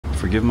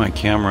Forgive my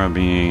camera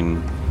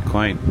being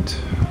quite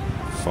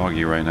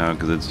foggy right now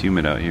because it's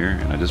humid out here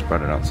and I just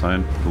brought it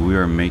outside. But we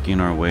are making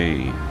our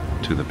way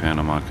to the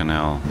Panama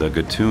Canal, the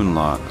Gatun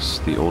locks,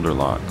 the older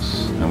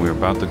locks, and we're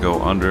about to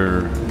go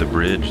under the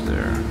bridge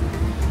there.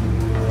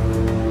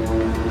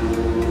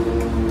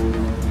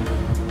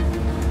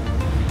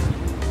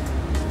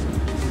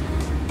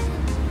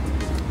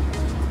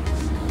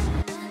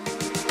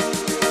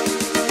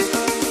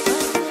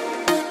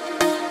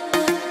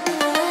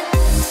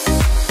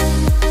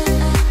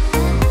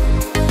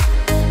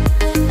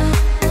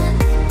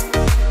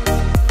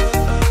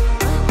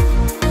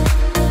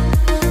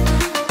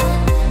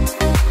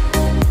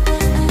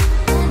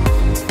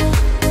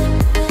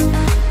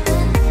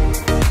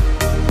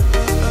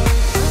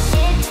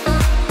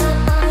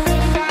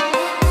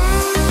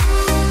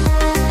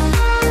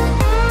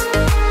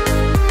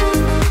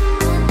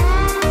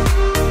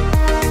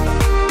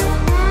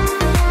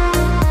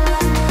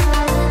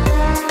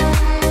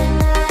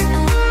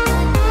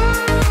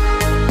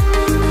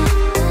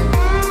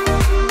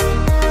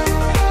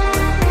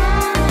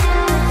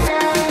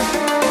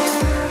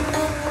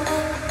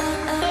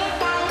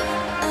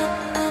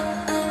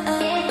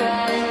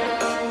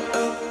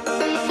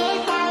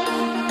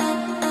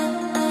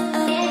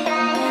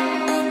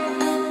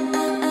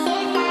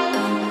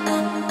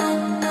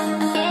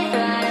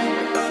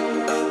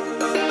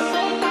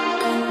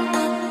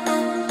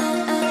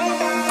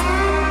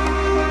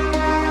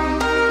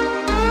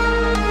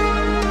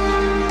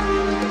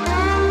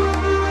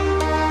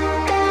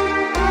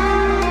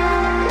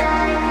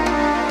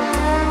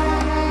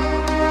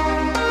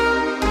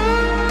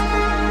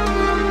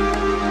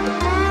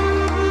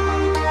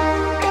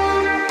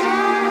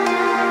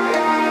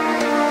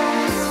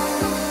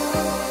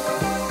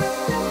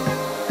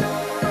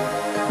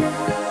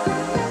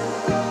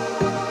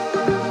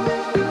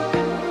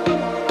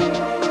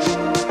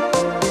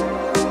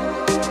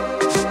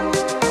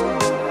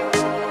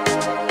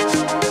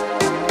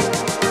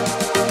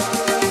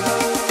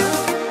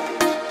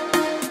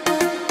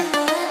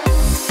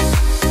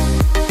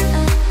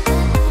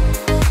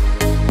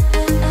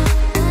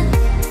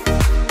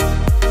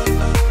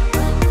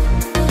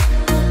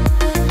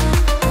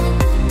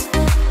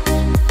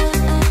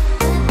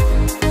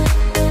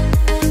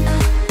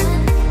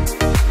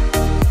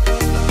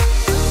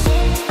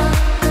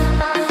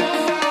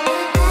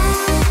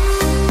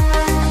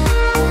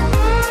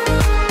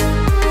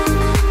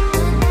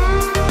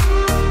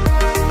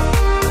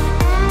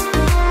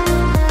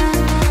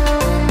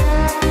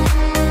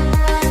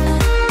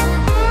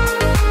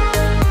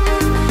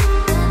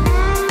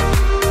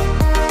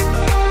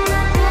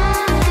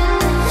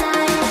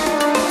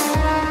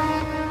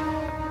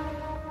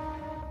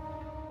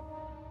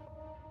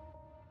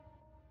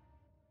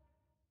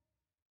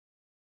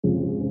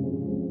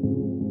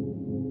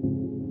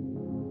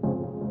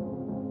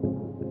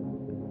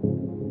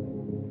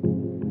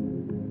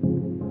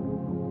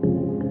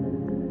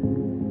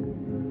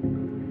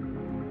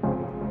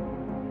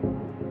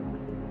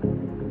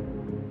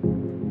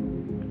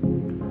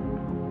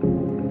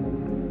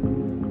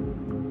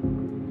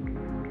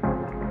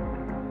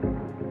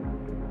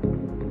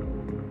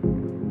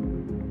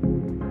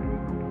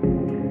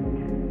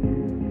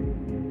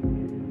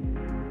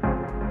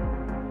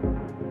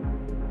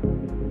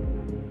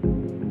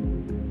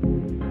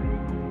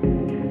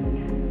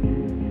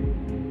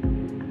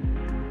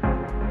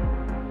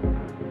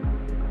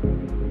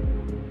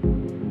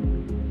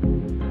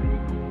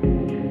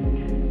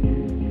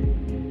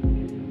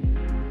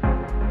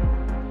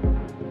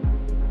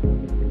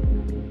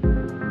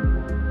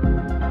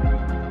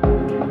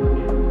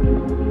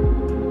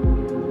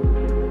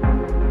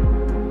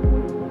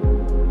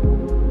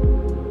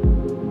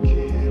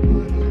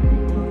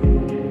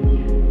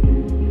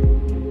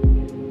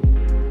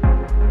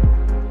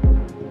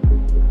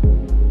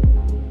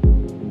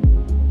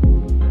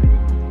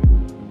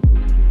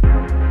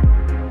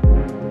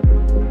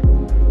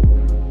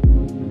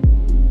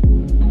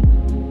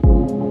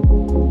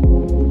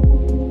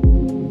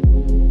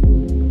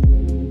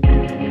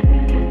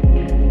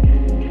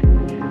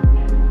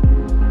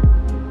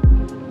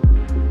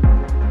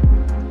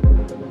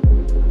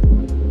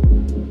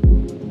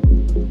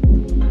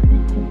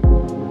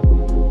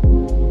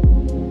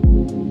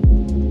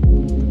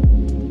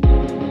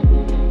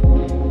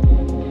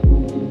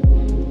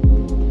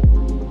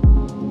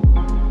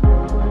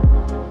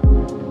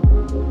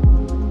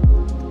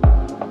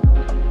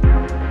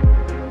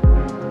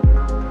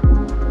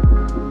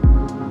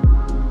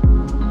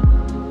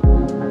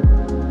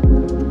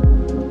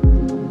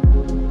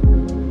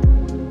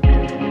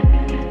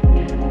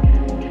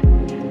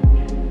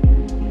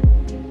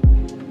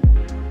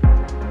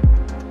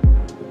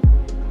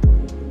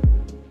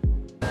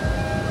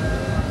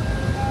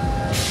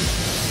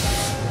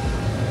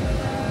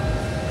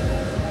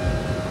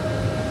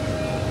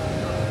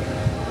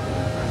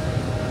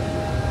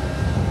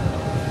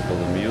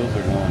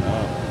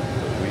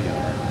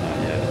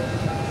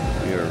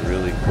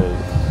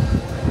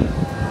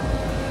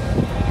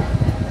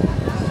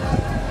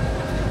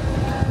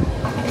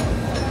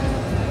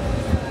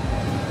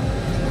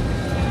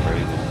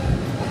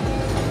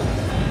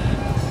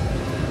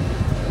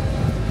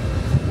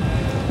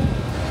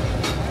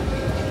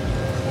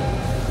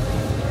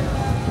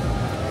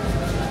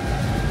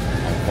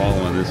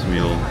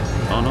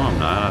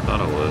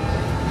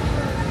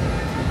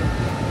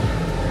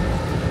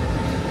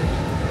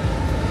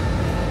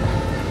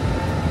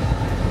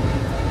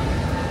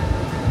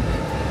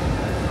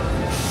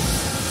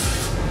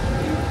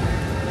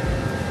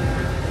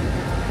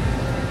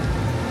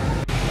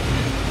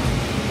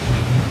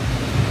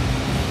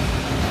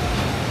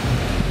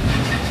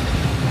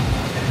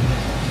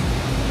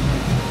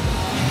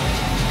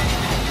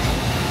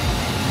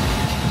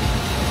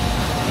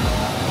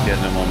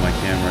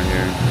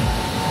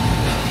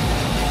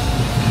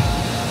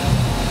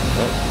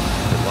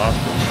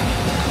 awesome.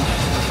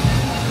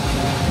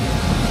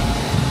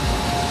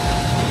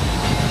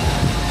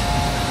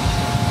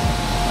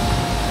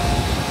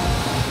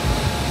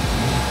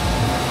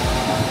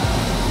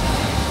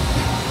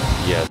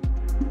 Yeah.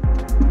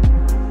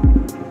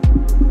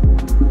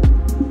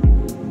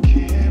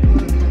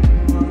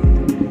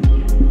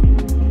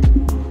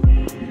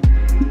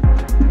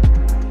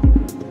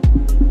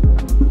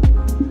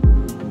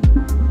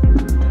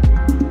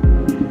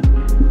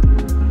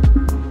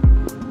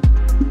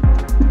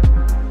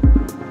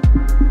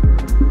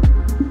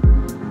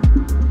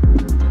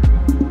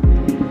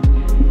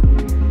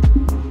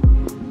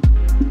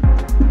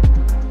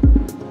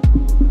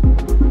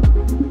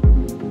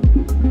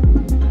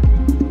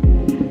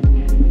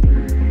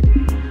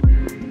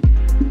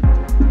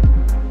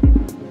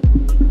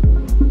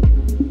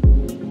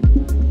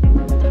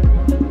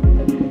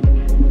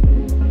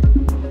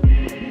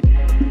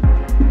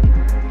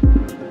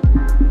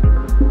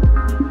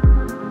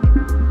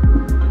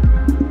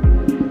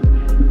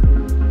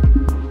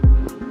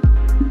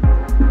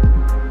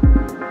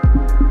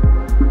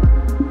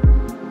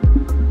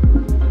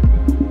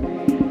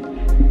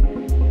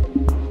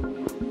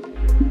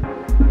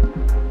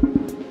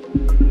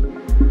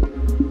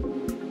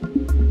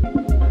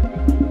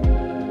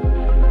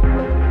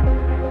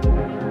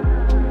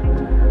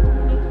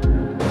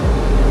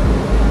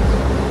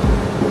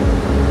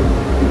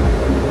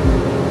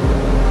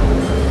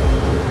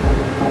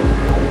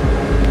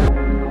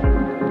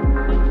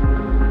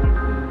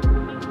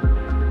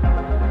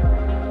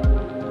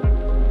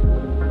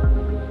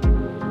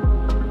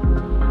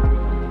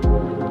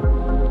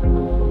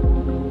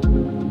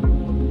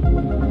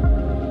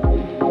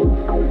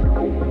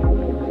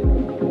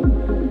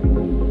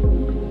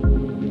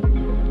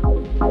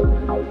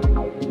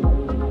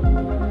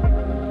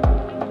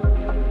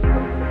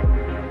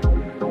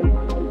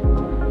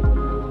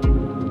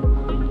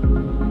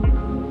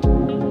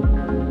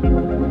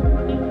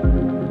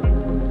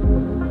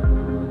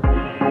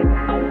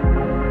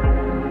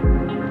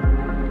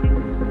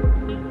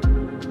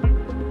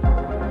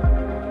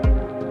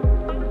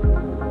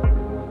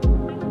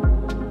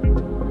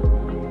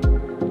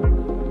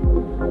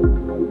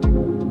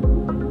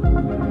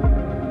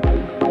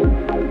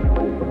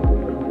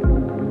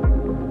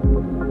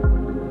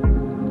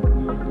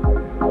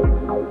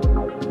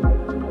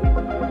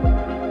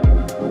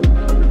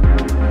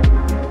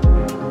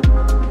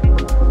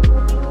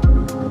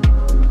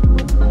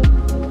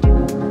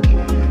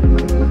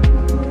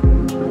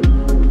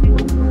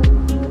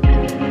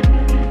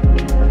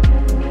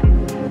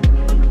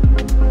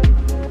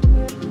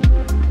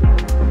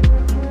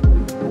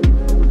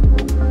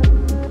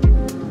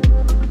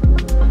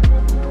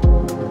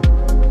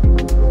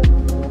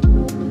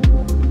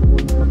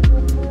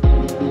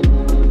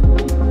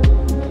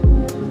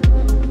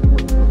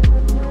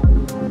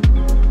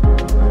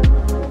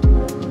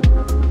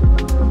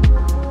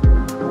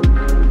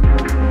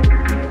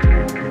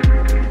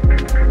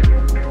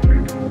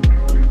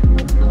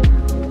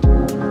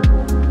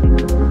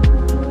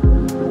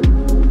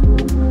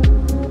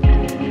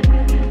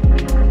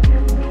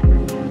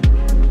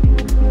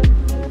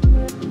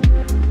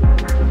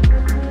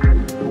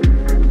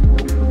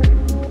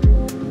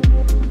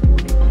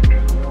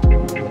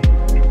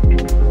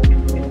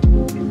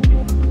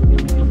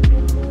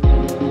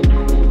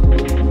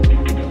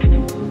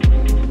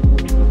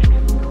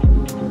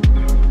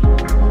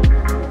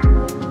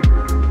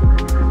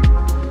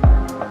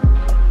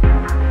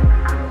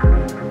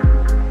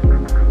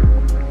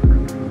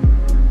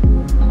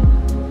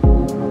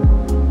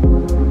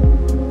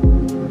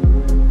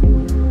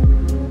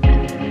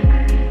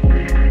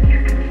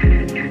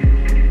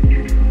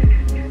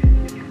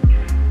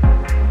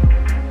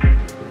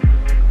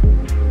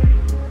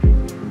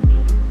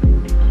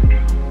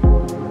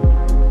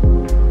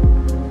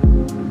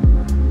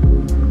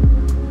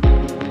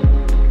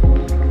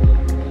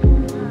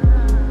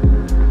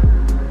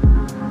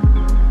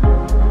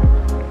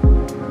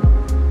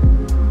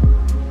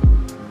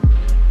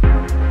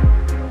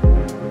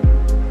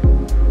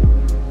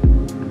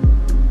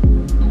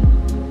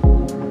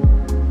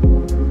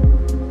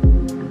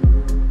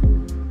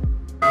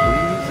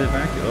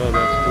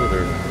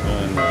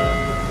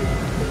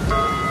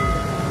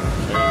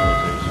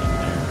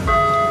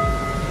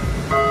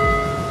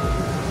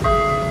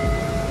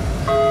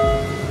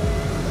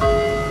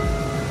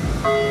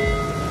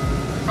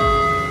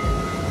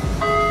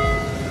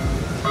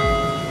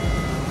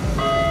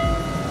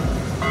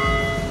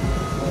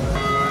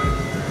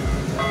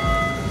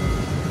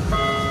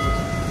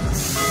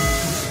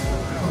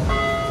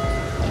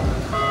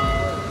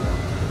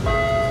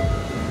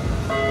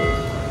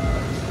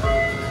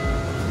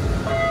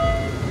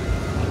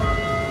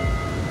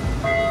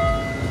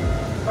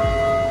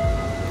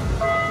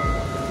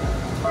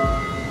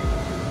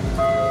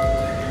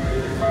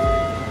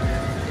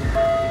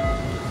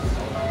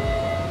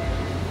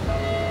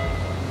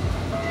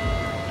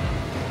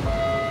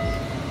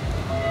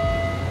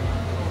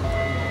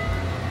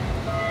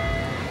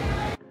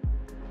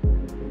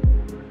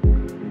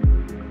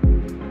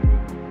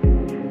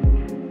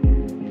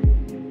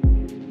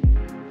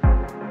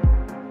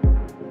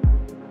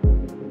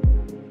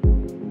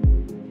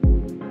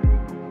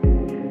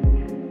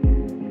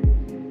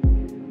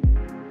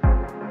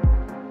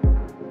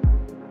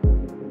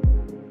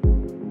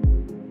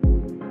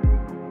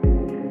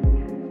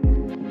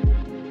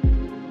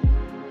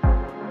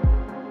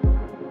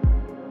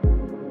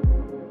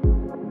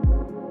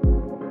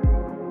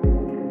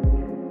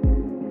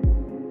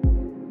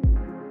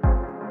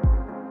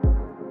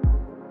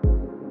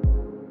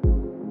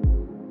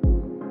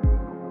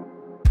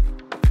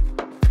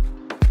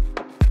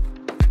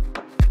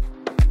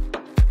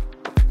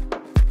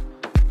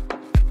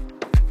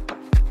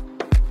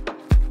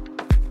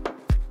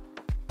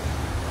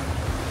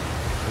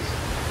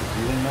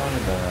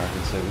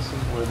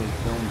 where they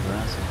filmed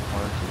Jurassic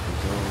Park if you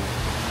go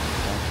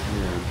back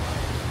here.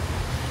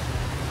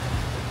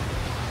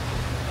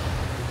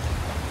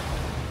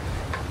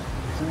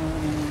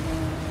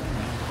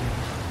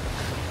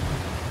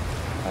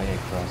 Kayak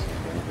crossing,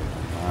 baby.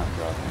 I'm not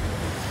dropping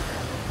it.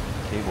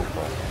 Cable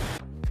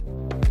crossing.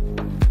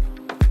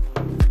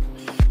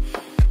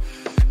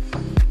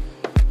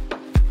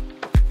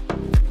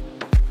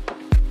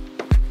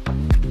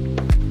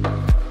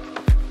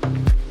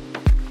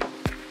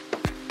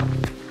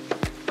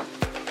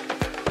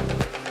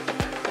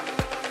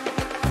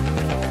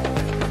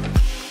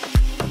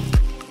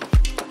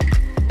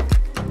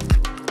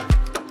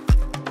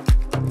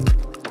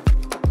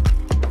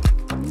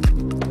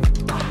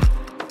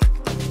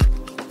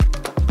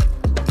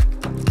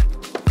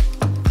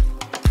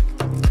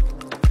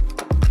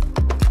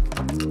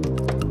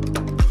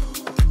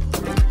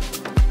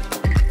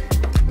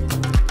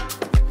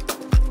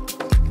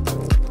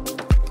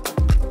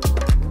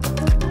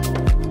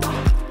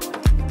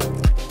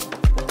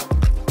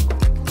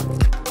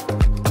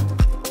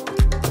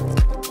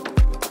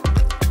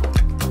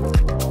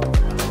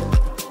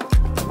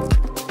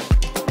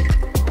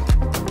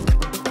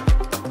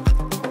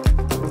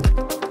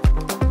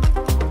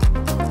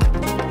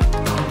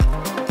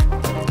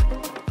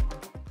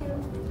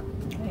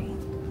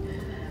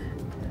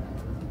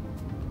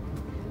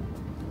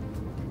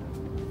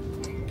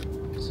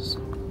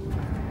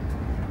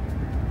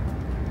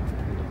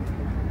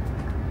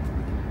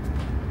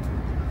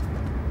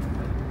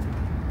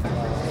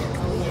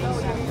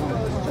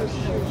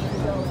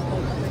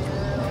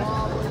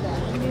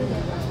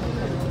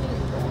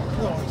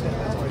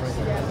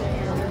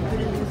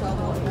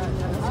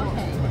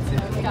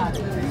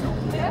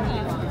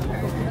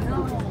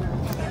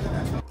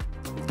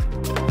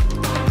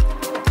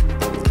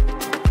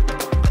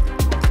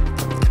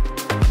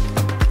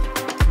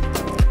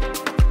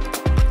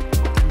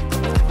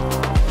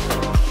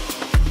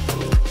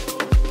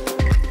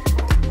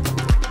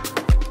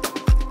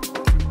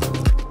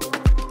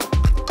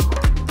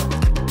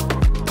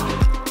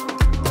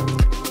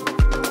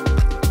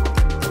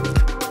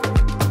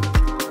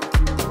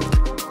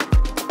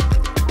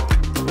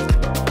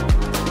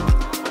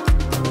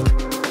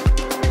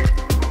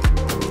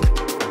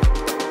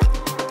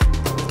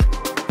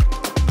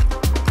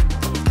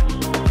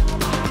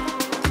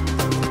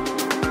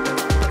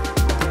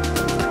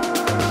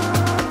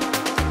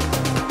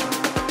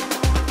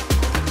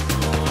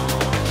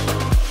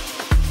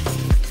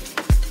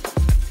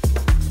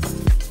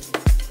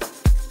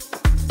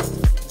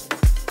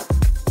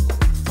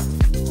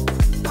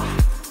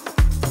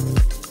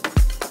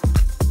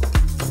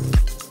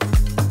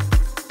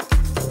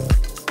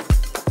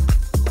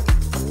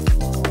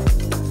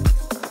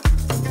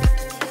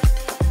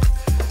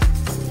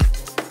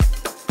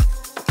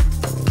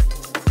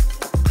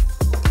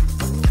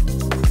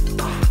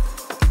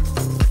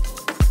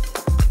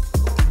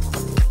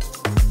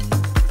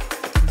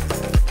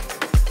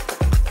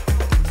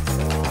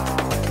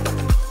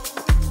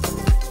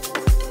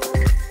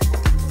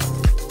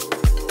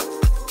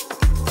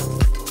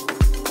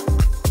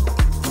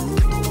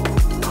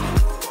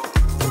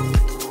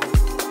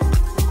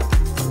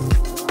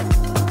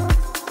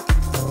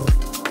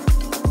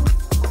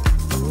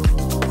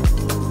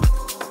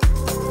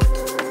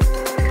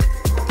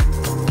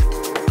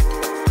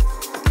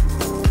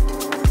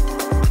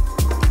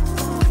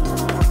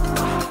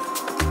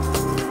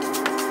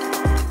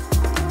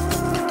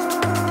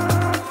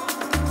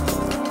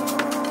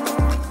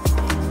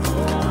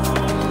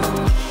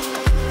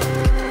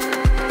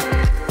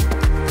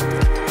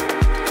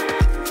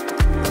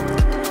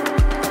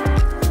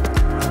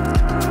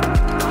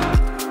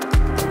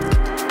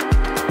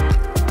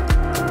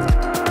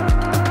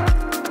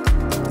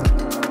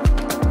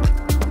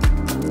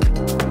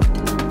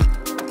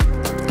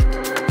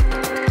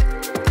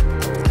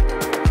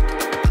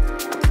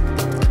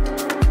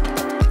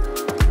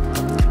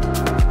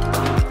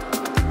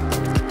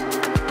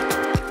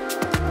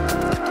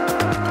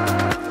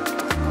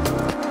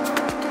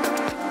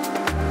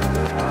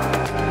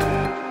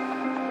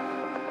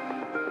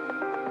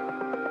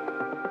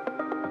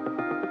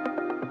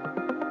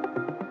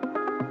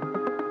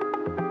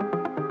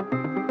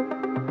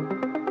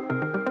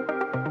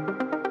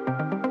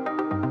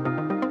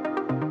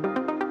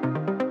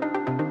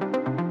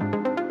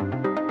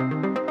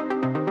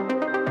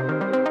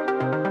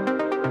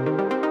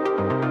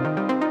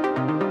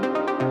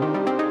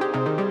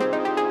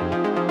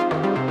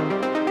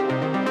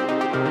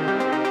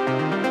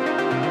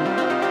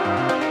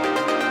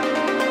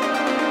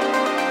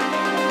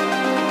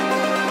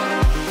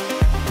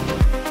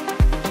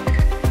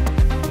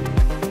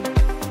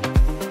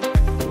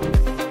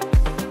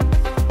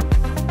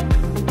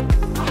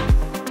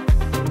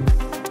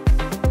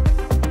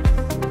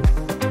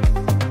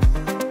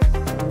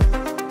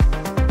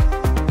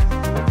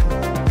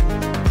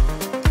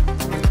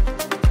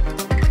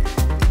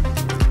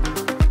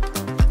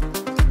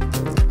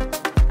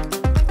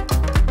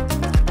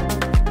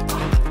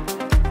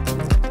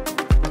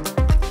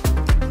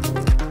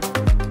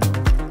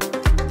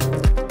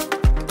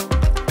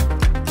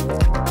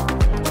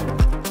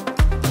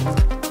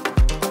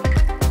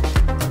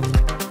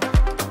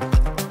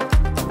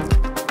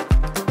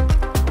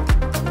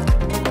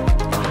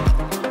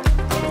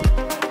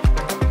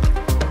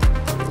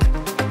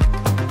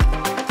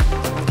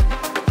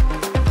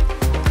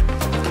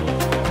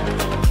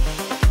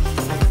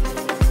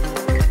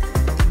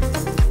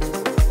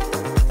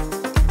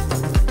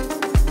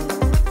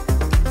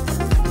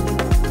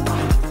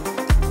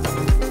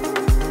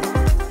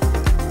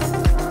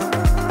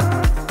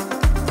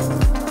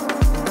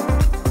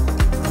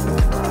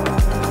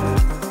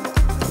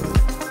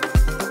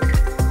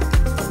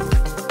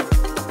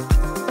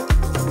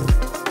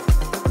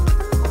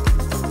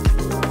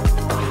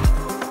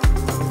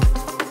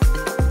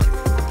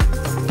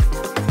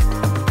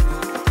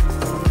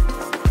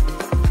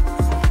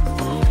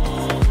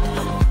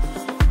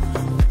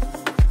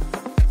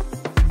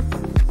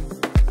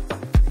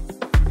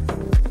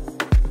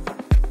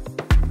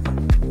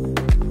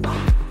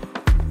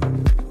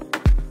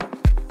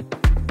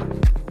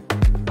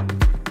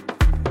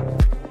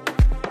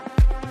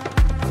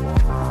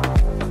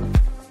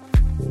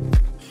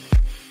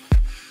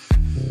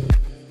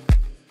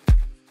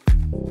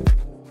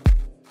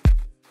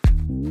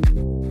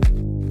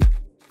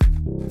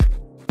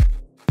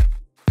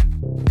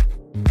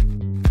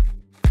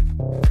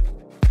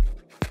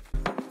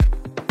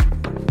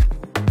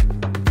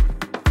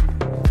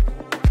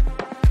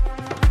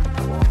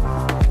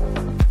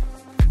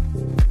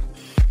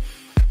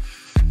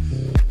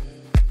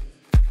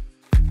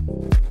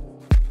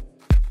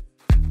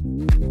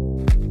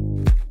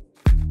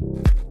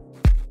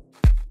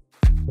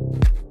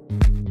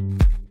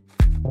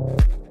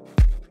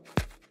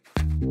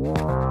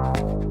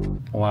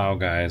 Wow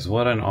guys,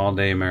 what an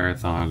all-day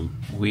marathon.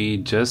 We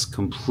just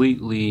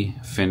completely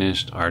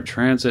finished our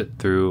transit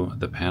through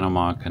the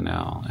Panama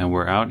Canal, and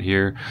we're out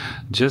here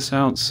just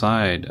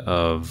outside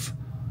of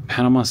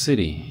Panama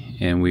City,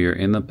 and we are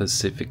in the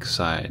Pacific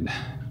side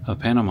of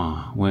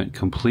Panama. Went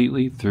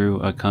completely through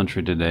a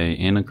country today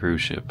in a cruise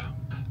ship.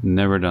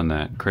 Never done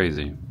that.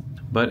 Crazy.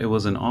 But it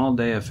was an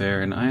all-day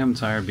affair, and I am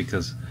tired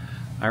because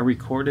I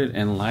recorded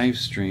and live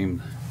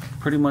streamed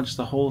pretty much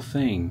the whole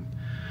thing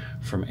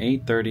from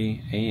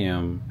 8:30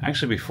 a.m.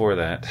 actually before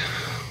that,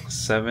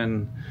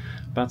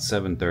 about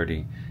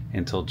 7:30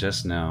 until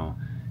just now,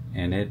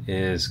 and it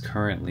is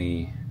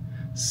currently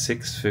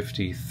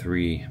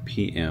 6:53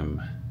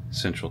 p.m.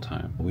 Central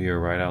Time. We are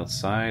right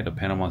outside of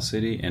Panama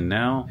City, and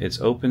now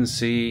it's open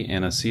sea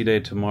and a sea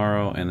day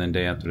tomorrow, and then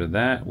day after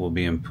that we'll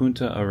be in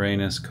Punta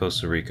Arenas,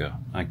 Costa Rica.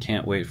 I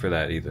can't wait for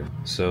that either.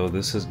 So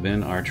this has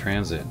been our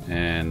transit,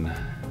 and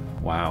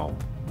wow,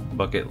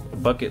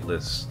 bucket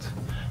list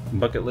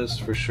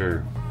for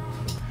sure.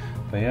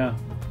 But yeah,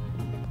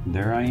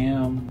 there I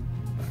am,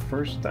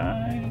 first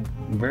time.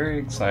 Very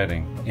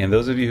exciting. And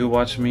those of you who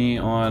watch me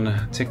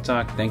on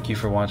TikTok, thank you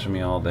for watching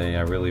me all day.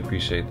 I really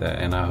appreciate that,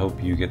 and I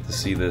hope you get to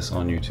see this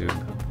on YouTube.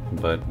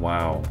 But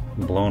wow,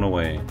 blown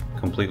away,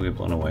 completely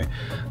blown away.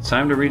 It's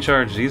time to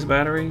recharge these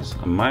batteries,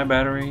 my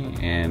battery,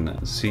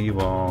 and see you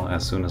all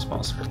as soon as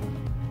possible.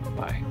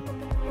 Bye.